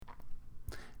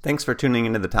Thanks for tuning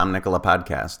into the Tom Nicola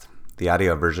podcast, the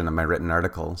audio version of my written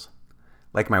articles.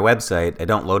 Like my website, I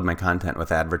don't load my content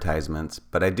with advertisements,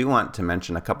 but I do want to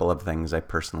mention a couple of things I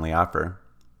personally offer.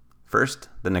 First,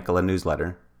 the Nicola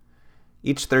newsletter.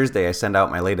 Each Thursday, I send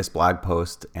out my latest blog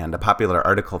post and a popular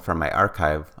article from my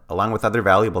archive, along with other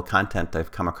valuable content I've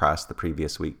come across the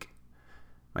previous week.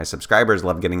 My subscribers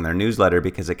love getting their newsletter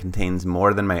because it contains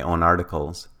more than my own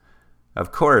articles.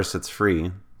 Of course, it's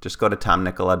free. Just go to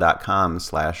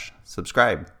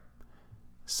tomnicola.com/subscribe.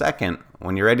 Second,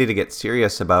 when you're ready to get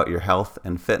serious about your health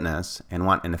and fitness and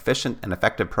want an efficient and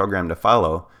effective program to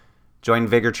follow, join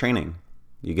Vigor Training.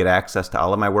 You get access to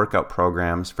all of my workout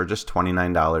programs for just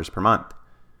 $29 per month.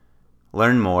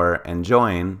 Learn more and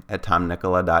join at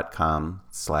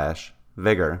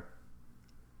tomnicola.com/vigor.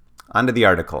 On to the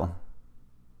article.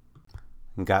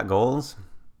 Got goals?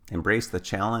 Embrace the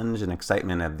challenge and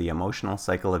excitement of the emotional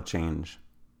cycle of change.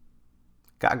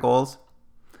 Got goals?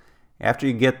 After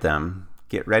you get them,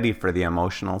 get ready for the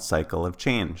emotional cycle of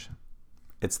change.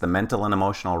 It's the mental and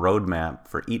emotional roadmap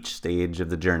for each stage of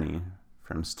the journey,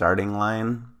 from starting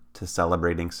line to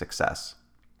celebrating success.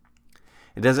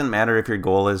 It doesn't matter if your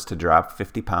goal is to drop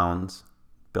 50 pounds,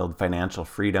 build financial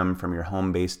freedom from your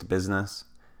home-based business,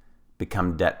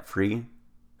 become debt-free,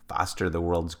 foster the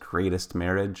world's greatest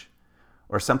marriage,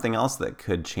 or something else that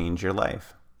could change your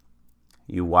life.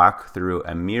 You walk through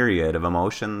a myriad of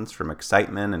emotions, from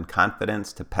excitement and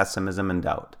confidence to pessimism and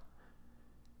doubt.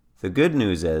 The good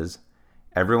news is,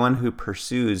 everyone who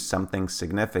pursues something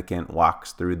significant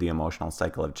walks through the emotional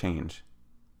cycle of change.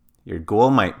 Your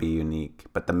goal might be unique,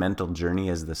 but the mental journey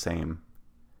is the same.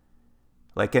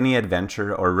 Like any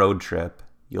adventure or road trip,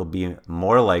 you'll be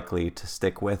more likely to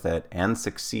stick with it and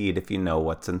succeed if you know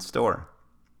what's in store.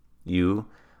 You,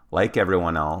 like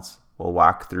everyone else, will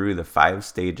walk through the 5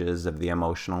 stages of the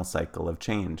emotional cycle of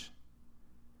change.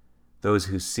 Those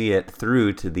who see it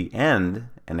through to the end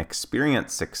and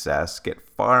experience success get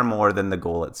far more than the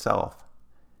goal itself.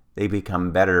 They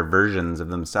become better versions of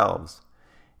themselves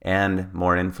and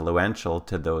more influential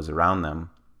to those around them.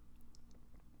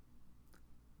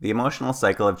 The emotional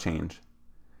cycle of change.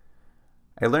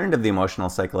 I learned of the emotional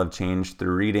cycle of change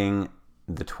through reading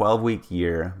The 12-Week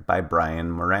Year by Brian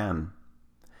Moran.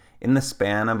 In the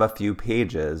span of a few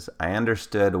pages, I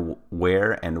understood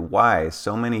where and why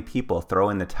so many people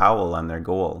throw in the towel on their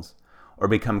goals or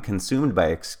become consumed by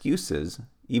excuses,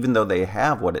 even though they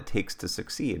have what it takes to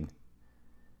succeed.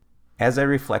 As I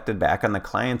reflected back on the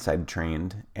clients I'd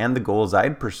trained and the goals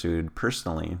I'd pursued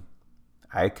personally,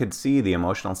 I could see the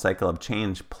emotional cycle of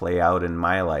change play out in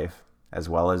my life as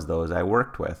well as those I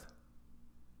worked with.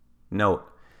 Note,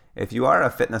 if you are a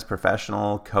fitness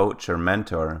professional, coach, or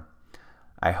mentor,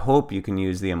 I hope you can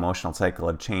use the emotional cycle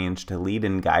of change to lead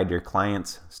and guide your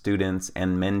clients, students,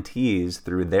 and mentees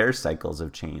through their cycles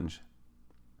of change.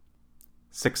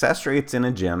 Success rates in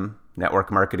a gym,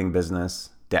 network marketing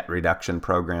business, debt reduction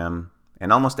program,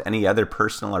 and almost any other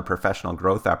personal or professional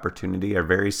growth opportunity are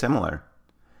very similar,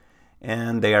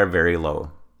 and they are very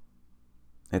low.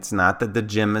 It's not that the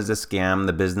gym is a scam,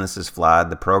 the business is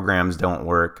flawed, the programs don't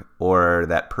work, or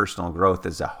that personal growth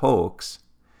is a hoax.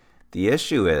 The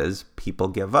issue is people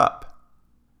give up.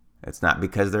 It's not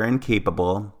because they're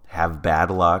incapable, have bad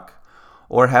luck,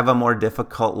 or have a more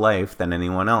difficult life than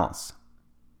anyone else.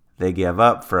 They give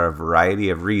up for a variety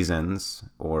of reasons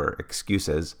or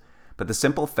excuses, but the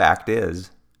simple fact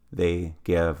is they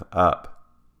give up.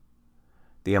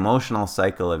 The emotional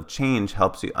cycle of change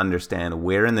helps you understand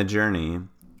where in the journey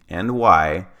and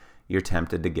why you're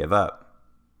tempted to give up.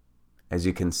 As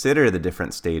you consider the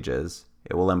different stages,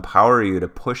 it will empower you to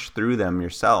push through them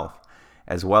yourself,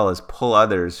 as well as pull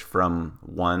others from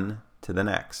one to the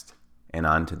next and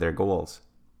on to their goals.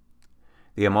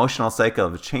 The emotional cycle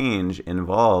of change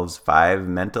involves 5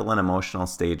 mental and emotional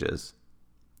stages.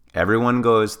 Everyone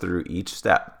goes through each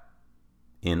step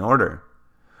in order,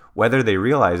 whether they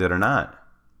realize it or not.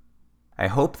 I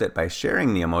hope that by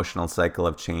sharing the emotional cycle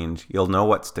of change, you'll know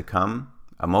what's to come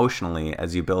emotionally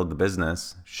as you build the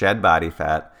business, shed body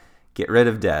fat, get rid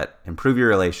of debt, improve your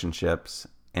relationships,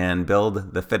 and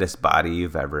build the fittest body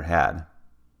you've ever had.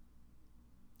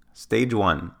 Stage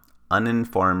 1,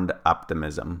 uninformed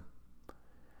optimism.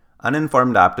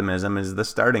 Uninformed optimism is the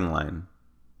starting line.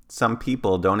 Some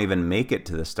people don't even make it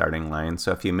to the starting line,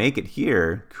 so if you make it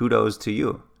here, kudos to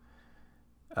you.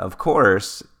 Of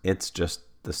course, it's just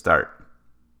the start.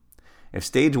 If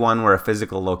stage 1 were a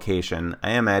physical location,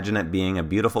 I imagine it being a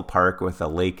beautiful park with a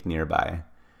lake nearby.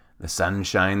 The sun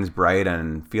shines bright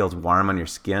and feels warm on your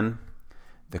skin.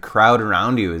 The crowd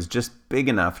around you is just big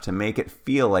enough to make it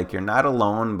feel like you're not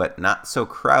alone, but not so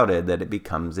crowded that it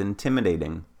becomes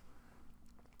intimidating.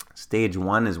 Stage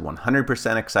 1 is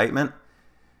 100% excitement,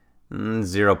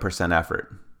 0%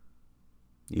 effort.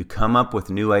 You come up with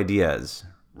new ideas,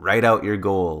 write out your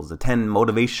goals, attend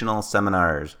motivational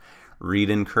seminars, read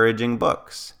encouraging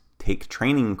books, take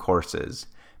training courses,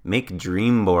 make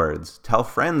dream boards, tell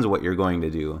friends what you're going to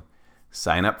do,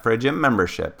 sign up for a gym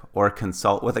membership, or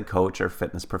consult with a coach or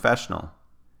fitness professional.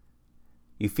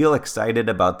 You feel excited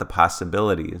about the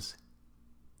possibilities.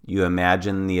 You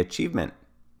imagine the achievement.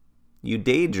 You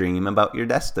daydream about your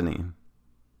destiny.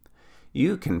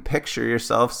 You can picture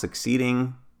yourself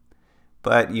succeeding,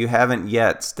 but you haven't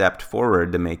yet stepped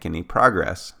forward to make any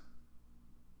progress.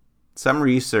 Some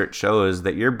research shows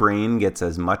that your brain gets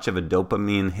as much of a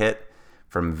dopamine hit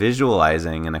from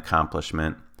visualizing an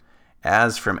accomplishment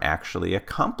as from actually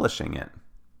accomplishing it.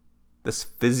 This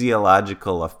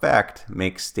physiological effect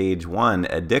makes stage 1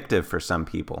 addictive for some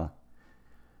people.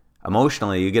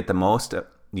 Emotionally, you get most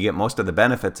of the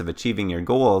benefits of achieving your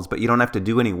goals, but you don't have to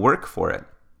do any work for it.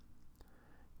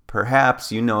 Perhaps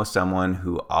you know someone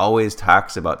who always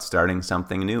talks about starting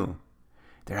something new.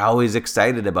 They're always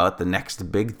excited about the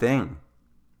next big thing.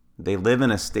 They live in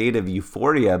a state of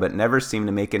euphoria but never seem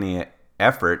to make any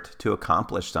effort to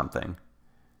accomplish something.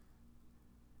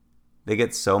 They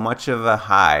get so much of a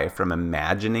high from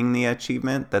imagining the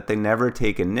achievement that they never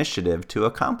take initiative to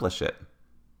accomplish it.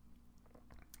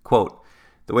 Quote,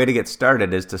 "The way to get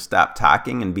started is to stop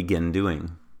talking and begin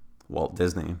doing." Walt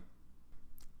Disney.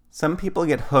 Some people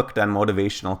get hooked on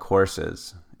motivational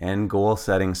courses and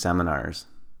goal-setting seminars.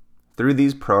 Through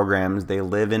these programs, they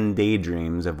live in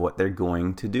daydreams of what they're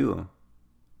going to do,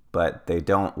 but they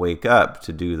don't wake up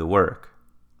to do the work.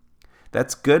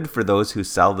 That's good for those who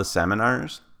sell the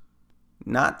seminars.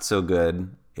 Not so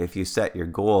good if you set your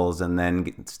goals and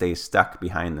then stay stuck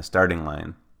behind the starting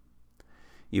line.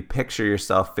 You picture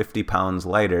yourself 50 pounds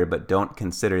lighter, but don't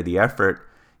consider the effort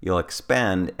you'll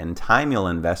expend and time you'll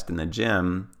invest in the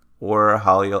gym, or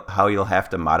how you'll have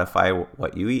to modify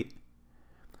what you eat.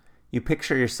 You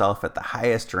picture yourself at the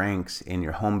highest ranks in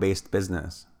your home-based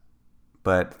business,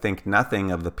 but think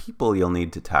nothing of the people you'll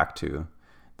need to talk to,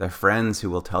 the friends who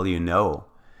will tell you no,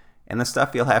 and the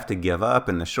stuff you'll have to give up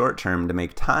in the short term to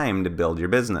make time to build your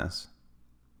business.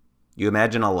 You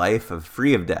imagine a life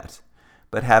free of debt,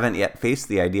 but haven't yet faced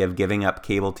the idea of giving up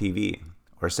cable TV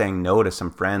or saying no to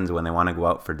some friends when they want to go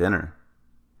out for dinner.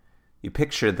 You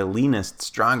picture the leanest,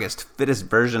 strongest, fittest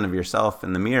version of yourself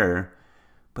in the mirror,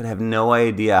 but have no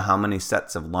idea how many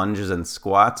sets of lunges and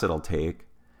squats it'll take,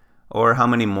 or how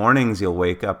many mornings you'll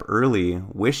wake up early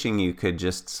wishing you could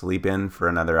just sleep in for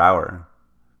another hour.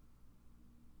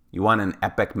 You want an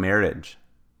epic marriage,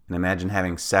 and imagine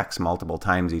having sex multiple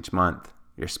times each month,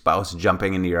 your spouse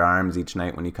jumping into your arms each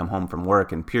night when you come home from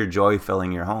work, and pure joy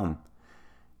filling your home.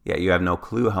 Yet you have no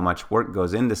clue how much work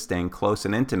goes into staying close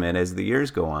and intimate as the years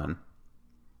go on.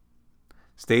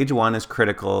 Stage 1 is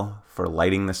critical for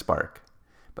lighting the spark,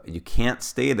 but you can't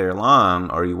stay there long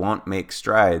or you won't make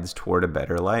strides toward a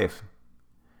better life.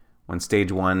 When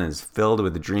stage 1 is filled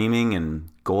with dreaming and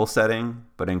goal setting,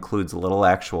 but includes little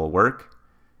actual work,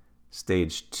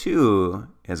 stage 2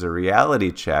 is a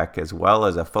reality check as well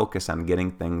as a focus on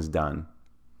getting things done.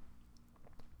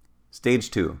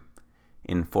 Stage 2,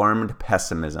 informed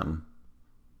pessimism.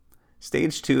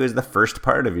 Stage 2 is the first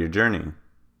part of your journey.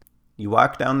 You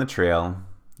walk down the trail,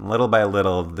 and little by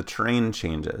little, the terrain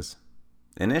changes.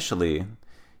 Initially,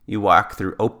 you walk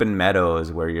through open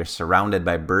meadows where you're surrounded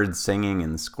by birds singing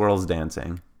and squirrels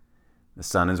dancing. The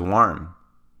sun is warm,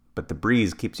 but the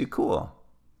breeze keeps you cool.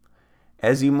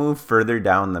 As you move further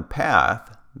down the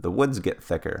path, the woods get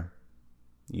thicker.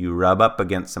 You rub up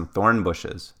against some thorn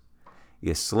bushes.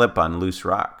 You slip on loose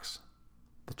rocks.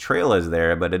 The trail is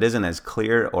there, but it isn't as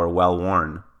clear or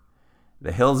well-worn.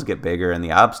 The hills get bigger and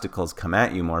the obstacles come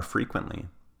at you more frequently.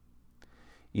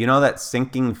 You know that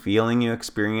sinking feeling you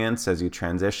experience as you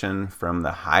transition from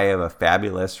the high of a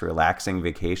fabulous, relaxing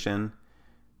vacation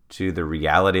to the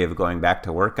reality of going back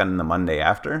to work on the Monday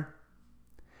after?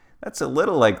 That's a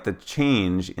little like the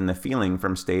change in the feeling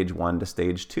from stage 1 to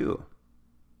stage 2.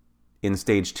 In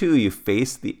stage 2, you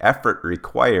face the effort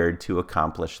required to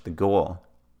accomplish the goal.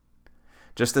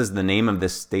 Just as the name of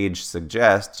this stage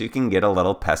suggests, you can get a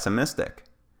little pessimistic.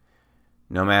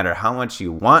 No matter how much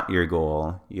you want your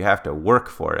goal, you have to work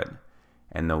for it.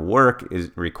 And the work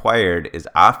required is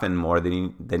often more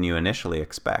than you initially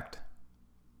expect.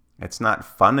 It's not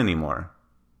fun anymore.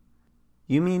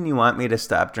 You mean you want me to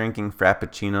stop drinking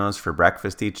Frappuccinos for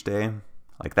breakfast each day?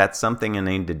 Like that's something I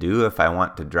need to do if I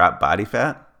want to drop body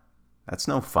fat? That's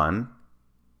no fun.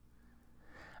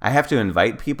 I have to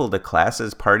invite people to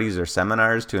classes, parties, or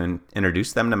seminars to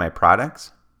introduce them to my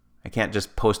products? I can't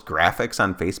just post graphics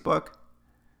on Facebook?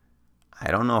 I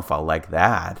don't know if I'll like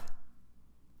that.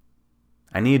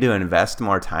 I need to invest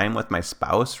more time with my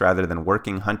spouse rather than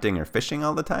working, hunting, or fishing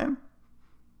all the time.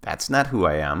 That's not who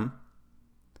I am.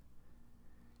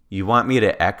 You want me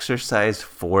to exercise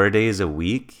 4 days a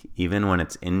week, even when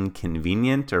it's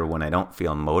inconvenient or when I don't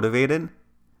feel motivated?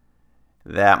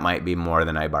 That might be more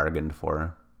than I bargained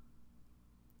for.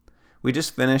 We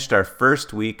just finished our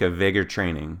first week of vigor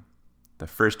training. The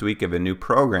first week of a new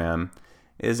program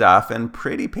is often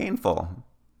pretty painful.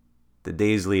 The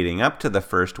days leading up to the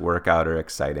first workout are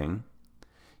exciting.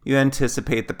 You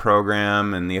anticipate the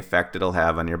program and the effect it'll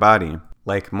have on your body.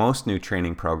 Like most new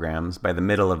training programs, by the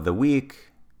middle of the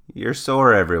week, you're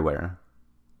sore everywhere.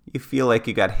 You feel like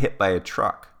you got hit by a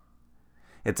truck.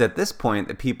 It's at this point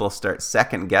that people start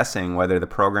second guessing whether the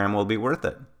program will be worth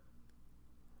it.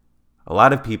 A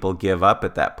lot of people give up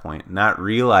at that point, not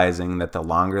realizing that the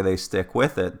longer they stick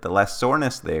with it, the less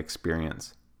soreness they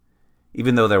experience,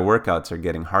 even though their workouts are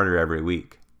getting harder every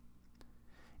week.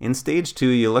 In stage 2,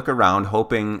 you look around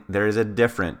hoping there is a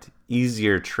different,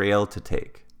 easier trail to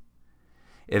take.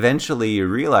 Eventually, you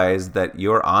realize that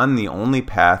you're on the only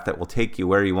path that will take you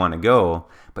where you want to go,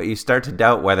 but you start to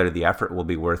doubt whether the effort will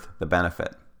be worth the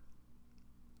benefit.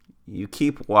 You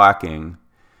keep walking,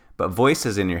 but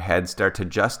voices in your head start to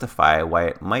justify why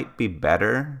it might be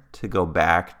better to go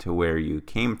back to where you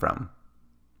came from.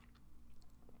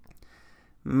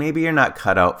 Maybe you're not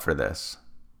cut out for this.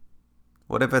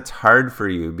 What if it's hard for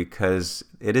you because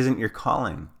it isn't your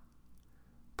calling?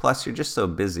 Plus, you're just so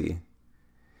busy.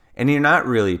 And you're not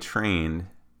really trained.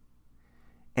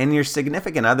 And your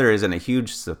significant other isn't a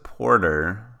huge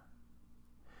supporter.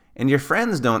 And your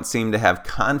friends don't seem to have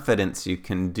confidence you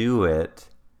can do it.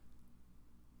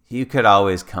 You could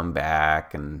always come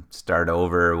back and start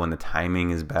over when the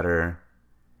timing is better.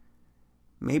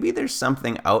 Maybe there's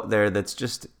something out there that's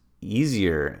just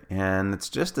easier and it's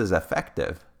just as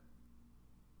effective.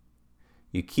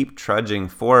 You keep trudging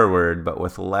forward, but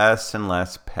with less and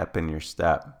less pep in your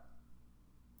step.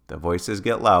 The voices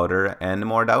get louder and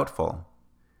more doubtful.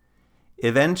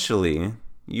 Eventually,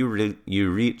 you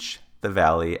reach the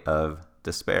Valley of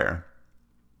Despair.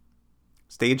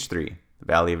 Stage 3, the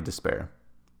Valley of Despair.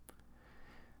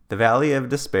 The Valley of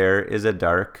Despair is a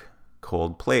dark,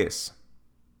 cold place.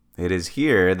 It is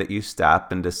here that you stop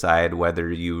and decide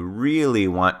whether you really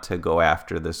want to go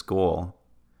after this goal.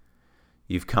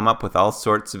 You've come up with all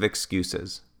sorts of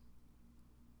excuses.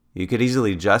 You could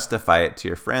easily justify it to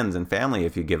your friends and family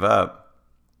if you give up.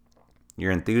 Your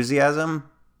enthusiasm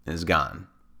is gone.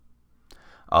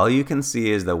 All you can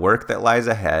see is the work that lies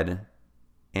ahead,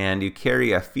 and you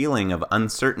carry a feeling of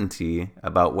uncertainty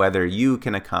about whether you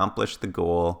can accomplish the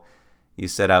goal you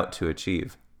set out to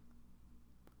achieve.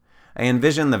 I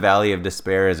envision the Valley of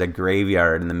Despair as a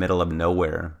graveyard in the middle of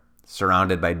nowhere,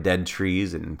 surrounded by dead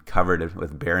trees and covered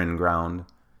with barren ground.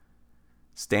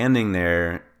 Standing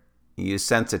there, you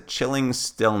sense a chilling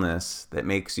stillness that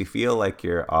makes you feel like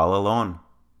you're all alone.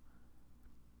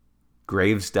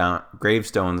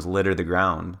 Gravestones litter the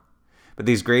ground, but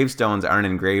these gravestones aren't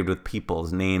engraved with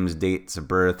people's names, dates of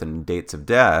birth, and dates of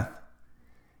death.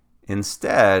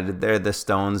 Instead, they're the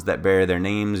stones that bear their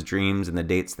names, dreams, and the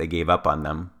dates they gave up on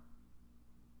them.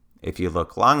 If you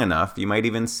look long enough, you might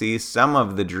even see some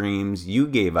of the dreams you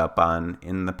gave up on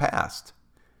in the past.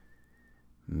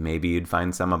 Maybe you'd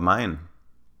find some of mine.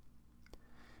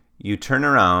 You turn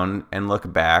around and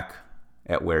look back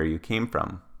at where you came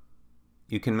from.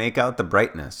 You can make out the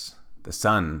brightness, the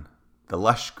sun, the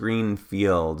lush green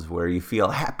fields where you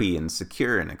feel happy and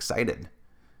secure and excited.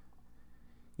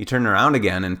 You turn around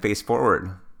again and face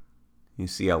forward. You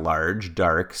see a large,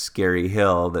 dark, scary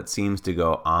hill that seems to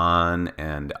go on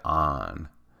and on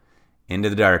into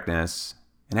the darkness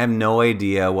and have no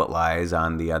idea what lies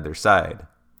on the other side.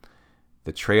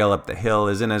 The trail up the hill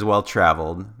isn't as well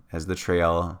traveled as the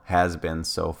trail has been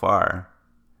so far.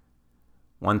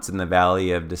 Once in the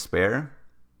Valley of Despair,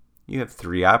 you have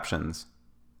 3 options.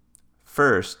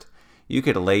 First, you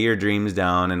could lay your dreams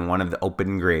down in one of the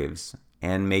open graves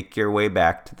and make your way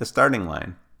back to the starting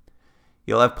line.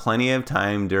 You'll have plenty of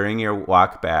time during your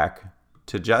walk back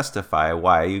to justify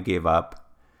why you gave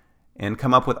up and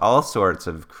come up with all sorts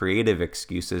of creative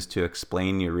excuses to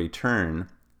explain your return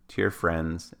to your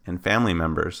friends and family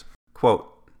members. Quote,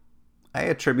 I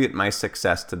attribute my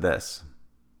success to this.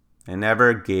 I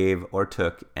never gave or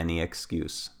took any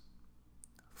excuse.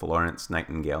 Florence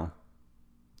Nightingale.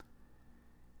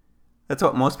 That's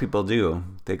what most people do.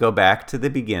 They go back to the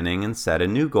beginning and set a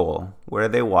new goal, where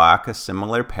they walk a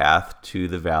similar path to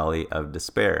the Valley of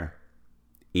Despair.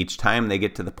 Each time they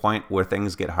get to the point where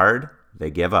things get hard,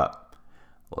 they give up,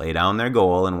 lay down their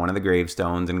goal in one of the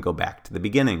gravestones, and go back to the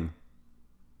beginning.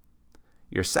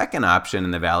 Your second option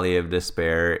in the Valley of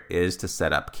Despair is to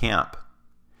set up camp.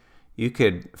 You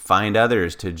could find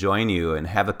others to join you and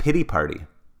have a pity party.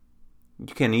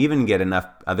 You can even get enough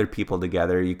other people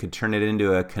together, you could turn it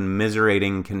into a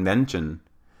commiserating convention.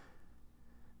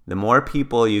 The more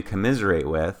people you commiserate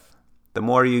with, the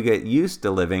more you get used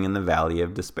to living in the Valley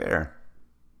of Despair.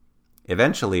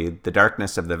 Eventually, the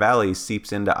darkness of the valley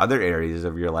seeps into other areas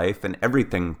of your life and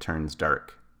everything turns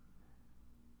dark.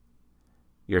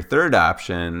 Your third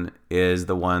option is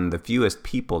the one the fewest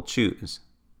people choose.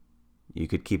 You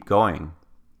could keep going.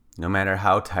 No matter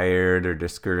how tired or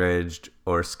discouraged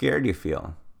or scared you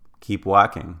feel, keep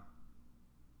walking.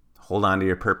 Hold on to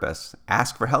your purpose.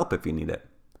 Ask for help if you need it.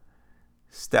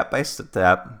 Step by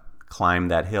step, climb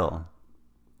that hill.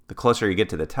 The closer you get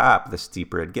to the top, the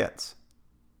steeper it gets.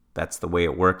 That's the way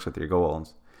it works with your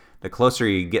goals. The closer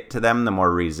you get to them, the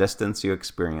more resistance you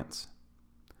experience.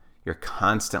 You're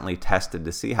constantly tested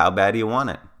to see how bad you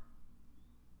want it.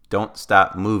 Don't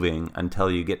stop moving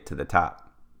until you get to the top.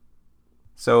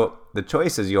 So the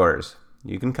choice is yours.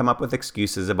 You can come up with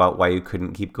excuses about why you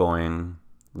couldn't keep going,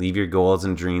 leave your goals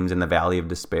and dreams in the Valley of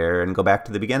Despair, and go back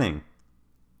to the beginning.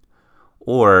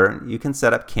 Or you can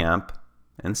set up camp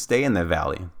and stay in the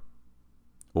valley.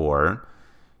 Or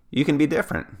you can be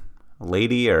different,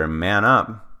 lady or man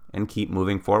up, and keep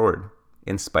moving forward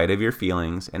in spite of your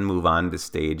feelings and move on to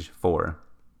stage 4.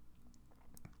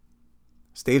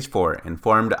 Stage 4,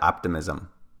 informed optimism.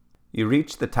 You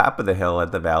reach the top of the hill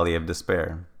at the Valley of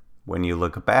Despair. When you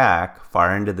look back,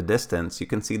 far into the distance, you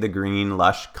can see the green,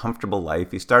 lush, comfortable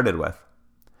life you started with.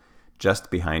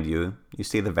 Just behind you, you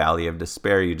see the Valley of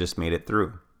Despair you just made it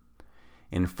through.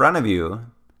 In front of you,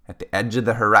 at the edge of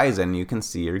the horizon, you can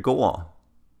see your goal.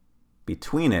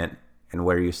 Between it and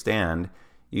where you stand,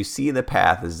 you see the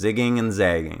path zigging and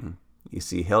zagging. You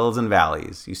see hills and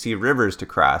valleys. You see rivers to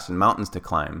cross and mountains to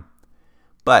climb.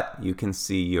 But you can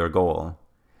see your goal.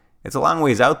 It's a long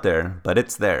ways out there, but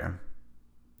it's there.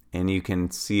 And you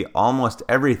can see almost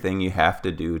everything you have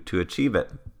to do to achieve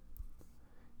it.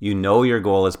 You know your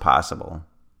goal is possible.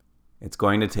 It's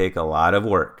going to take a lot of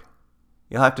work.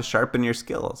 You'll have to sharpen your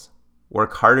skills,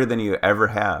 work harder than you ever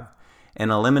have,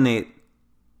 and eliminate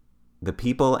the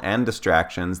people and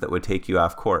distractions that would take you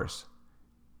off course.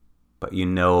 But you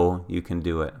know you can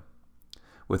do it.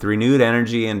 With renewed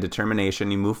energy and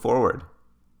determination, you move forward.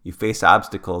 You face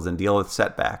obstacles and deal with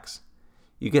setbacks.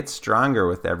 You get stronger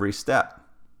with every step.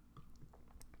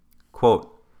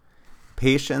 Quote,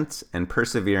 "Patience and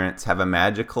perseverance have a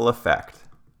magical effect,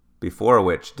 before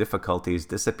which difficulties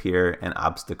disappear and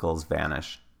obstacles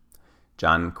vanish."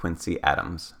 John Quincy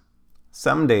Adams.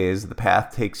 Some days the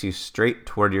path takes you straight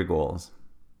toward your goals.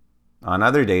 On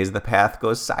other days the path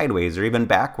goes sideways or even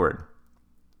backward.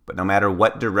 But no matter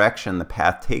what direction the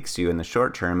path takes you in the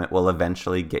short term, it will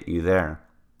eventually get you there.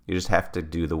 You just have to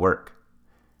do the work.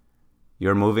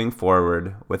 You're moving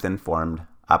forward with informed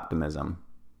optimism.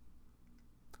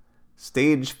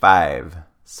 Stage 5,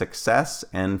 success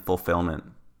and fulfillment.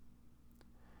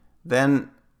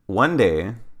 Then one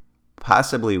day,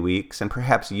 possibly weeks and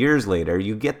perhaps years later,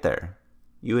 you get there.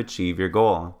 You achieve your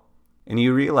goal. And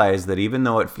you realize that even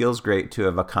though it feels great to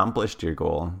have accomplished your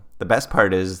goal, the best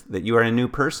part is that you are a new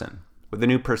person with a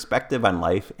new perspective on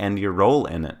life and your role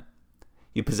in it.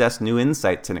 You possess new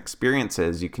insights and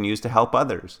experiences you can use to help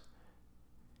others.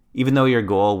 Even though your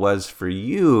goal was for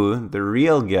you, the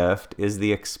real gift is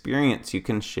the experience you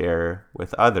can share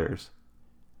with others.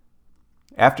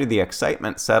 After the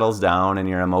excitement settles down and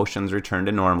your emotions return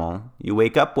to normal, you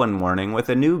wake up one morning with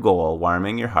a new goal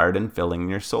warming your heart and filling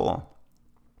your soul.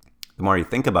 The more you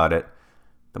think about it,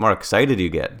 the more excited you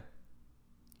get.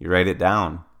 You write it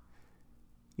down.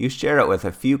 You share it with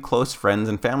a few close friends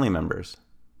and family members.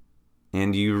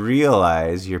 And you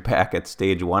realize you're back at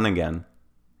stage 1 again.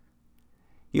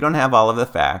 You don't have all of the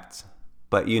facts,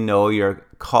 but you know you're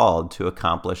called to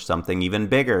accomplish something even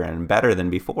bigger and better than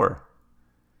before.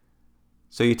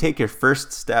 So you take your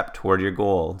first step toward your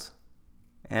goals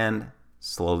and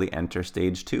slowly enter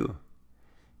stage 2,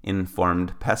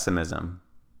 informed pessimism.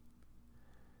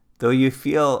 Though you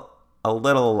feel a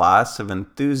little loss of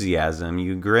enthusiasm,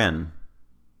 you grin.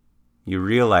 You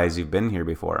realize you've been here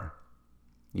before.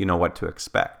 You know what to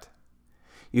expect.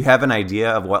 You have an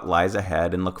idea of what lies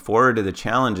ahead and look forward to the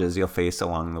challenges you'll face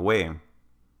along the way.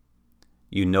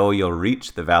 You know you'll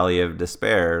reach the Valley of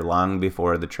Despair long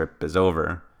before the trip is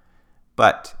over,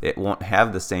 but it won't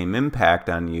have the same impact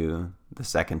on you the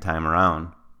second time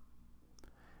around.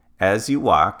 As you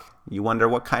walk, you wonder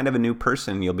what kind of a new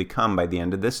person you'll become by the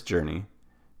end of this journey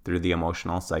through the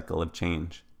emotional cycle of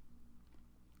change.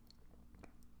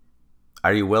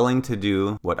 Are you willing to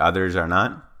do what others are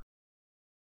not?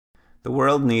 The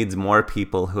world needs more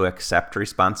people who accept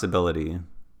responsibility,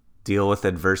 deal with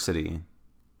adversity,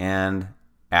 and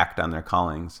act on their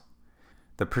callings.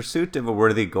 The pursuit of a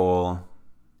worthy goal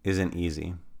isn't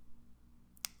easy.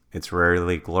 It's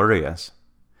rarely glorious.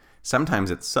 Sometimes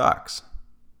it sucks.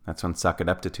 That's when suck it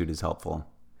aptitude is helpful.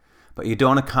 But you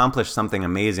don't accomplish something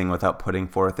amazing without putting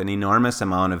forth an enormous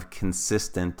amount of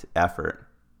consistent effort.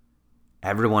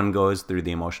 Everyone goes through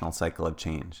the emotional cycle of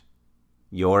change.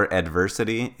 Your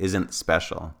adversity isn't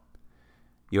special.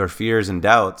 Your fears and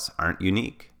doubts aren't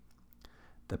unique.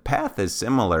 The path is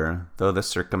similar, though the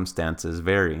circumstances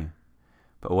vary.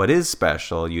 But what is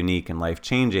special, unique, and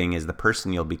life-changing is the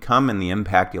person you'll become and the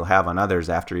impact you'll have on others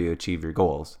after you achieve your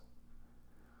goals.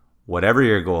 Whatever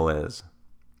your goal is,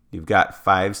 you've got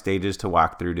 5 stages to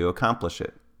walk through to accomplish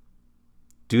it.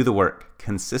 Do the work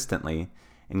consistently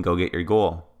and go get your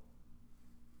goal.